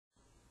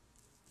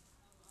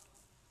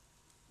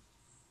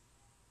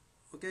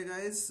Okay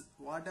guys,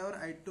 whatever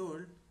I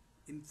told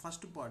in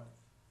first part,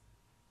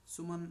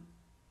 suman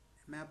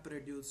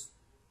MapReduce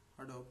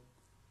Hadoop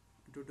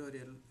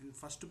tutorial, in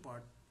first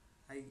part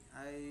I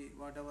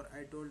whatever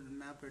I told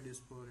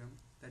MapReduce program,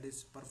 that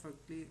is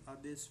perfectly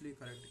obviously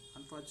correct.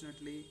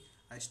 Unfortunately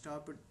I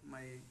stopped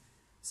my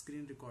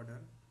screen recorder.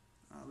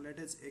 Let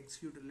us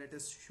execute, let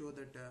us show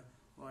that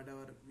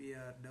whatever we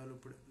are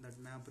developed, that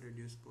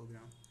MapReduce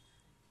program,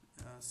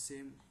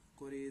 same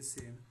query is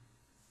same.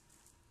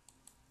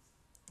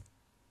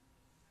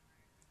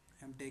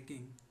 I am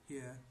taking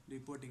here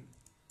reporting,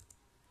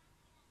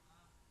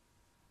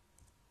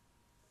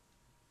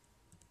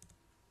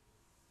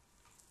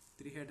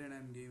 three-headed I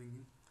am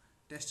giving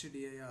test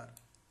dir,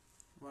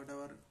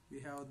 whatever we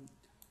have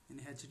in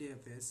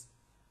HDFS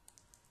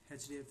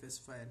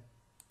file.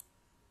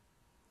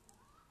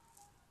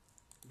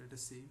 Let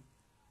us see.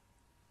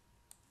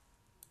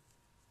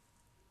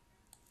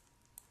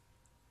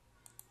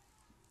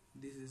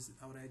 This is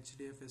our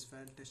HDFS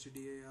file, test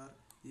dir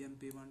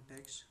emp1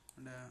 text,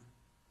 and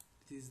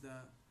this is the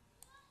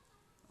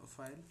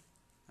file.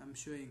 I am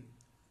showing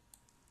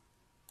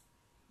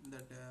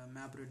that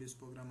MapReduce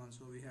program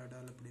also we have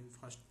developed in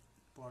first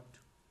part,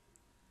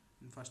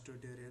 in first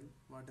tutorial.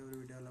 Whatever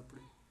we developed,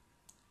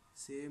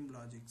 same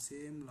logic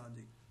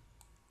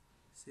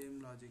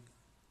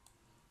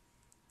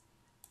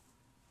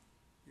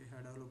we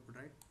had developed,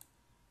 right?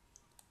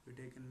 We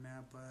taken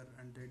mapper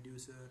and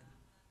reducer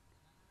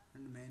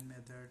and main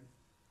method.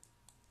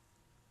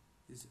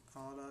 Is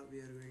all we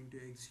are going to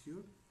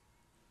execute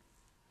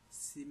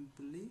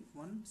simply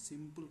one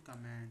simple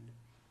command.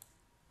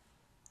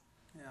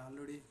 I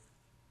already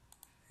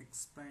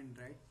explained,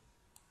 right?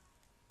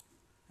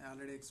 I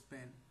already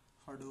explained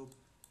Hadoop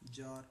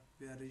jar,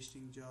 we are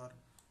registering jar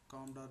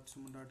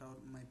com.suman.our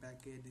my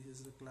package. This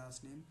is the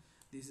class name,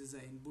 this is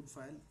the input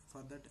file.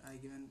 For that I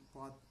given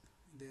path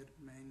there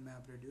in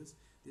MapReduce.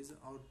 This is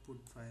output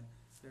file.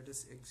 Let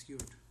us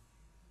execute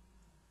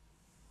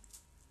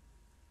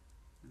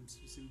and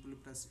simply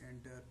press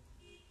enter.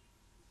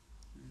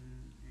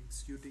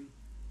 Executing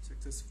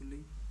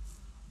successfully.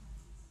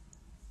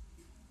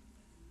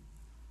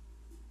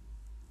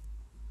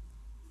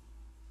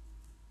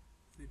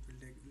 It will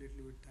take a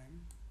little bit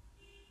time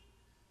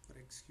for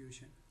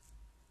execution.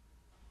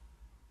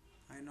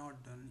 I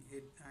not done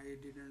it, I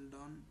didn't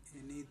done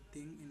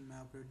anything in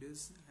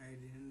MapReduce, I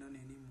didn't done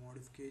any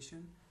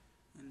modification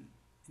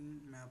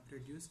in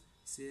MapReduce.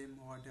 Same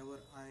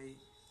whatever I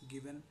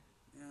given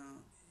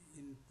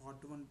in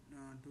part 1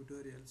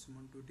 tutorial,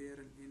 suman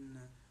tutorial in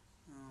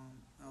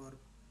our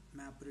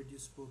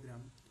MapReduce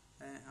program,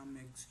 I am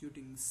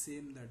executing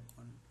same that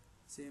one,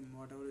 same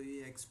whatever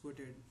we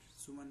exported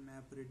suman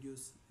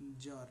MapReduce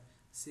jar,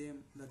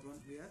 same that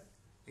one we are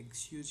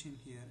executing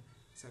here,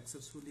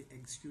 successfully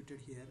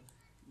executed here.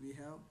 We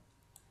have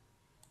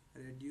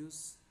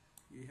reduce,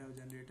 we have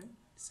generated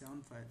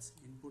 7 files,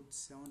 input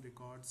 7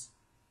 records,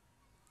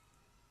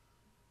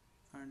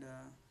 and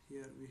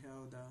here we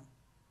have the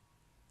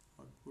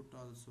output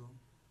also.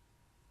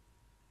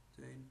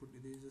 The input,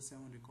 this is the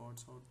 7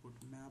 records, output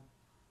map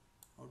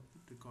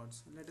output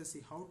records. Let us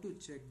see how to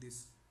check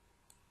this.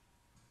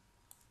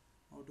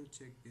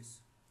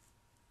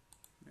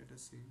 Let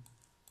us see.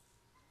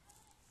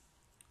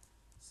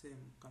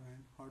 Same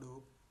command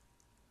Hadoop,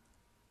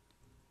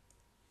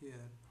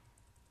 here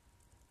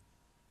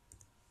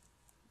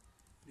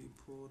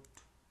report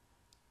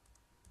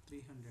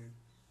 300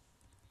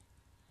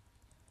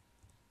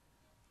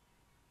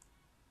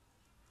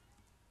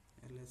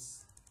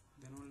 ls,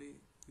 then only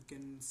you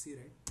can see,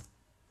 right,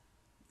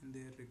 in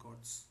their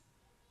records.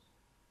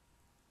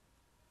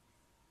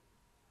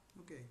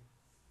 Okay,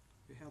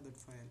 we have that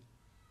file.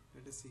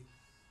 Let us see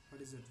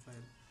what is that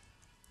file.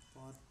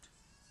 Part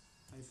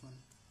hyphen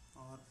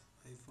or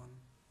hyphen.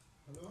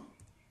 Hello?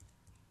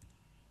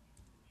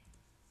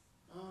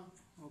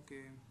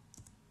 Okay,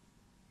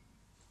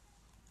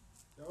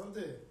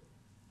 ఎవరిది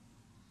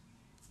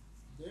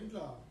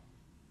దేంట్లో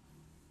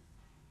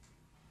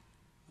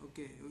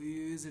okay, we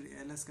used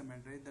ls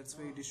command, right? That's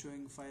why it is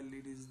showing file,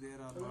 it is there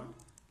or Hello? not.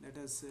 Let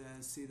us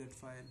see that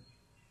file.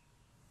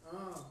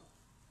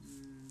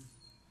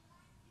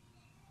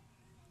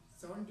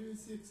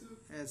 76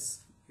 Yes,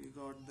 we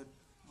got that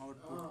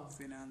output.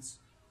 Finance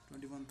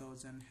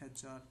 21,000,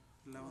 HR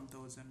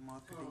 11,000,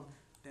 marketing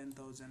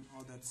 10,000,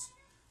 others.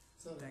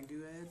 సరే Thank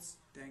you guys,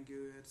 thank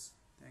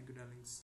you darlings.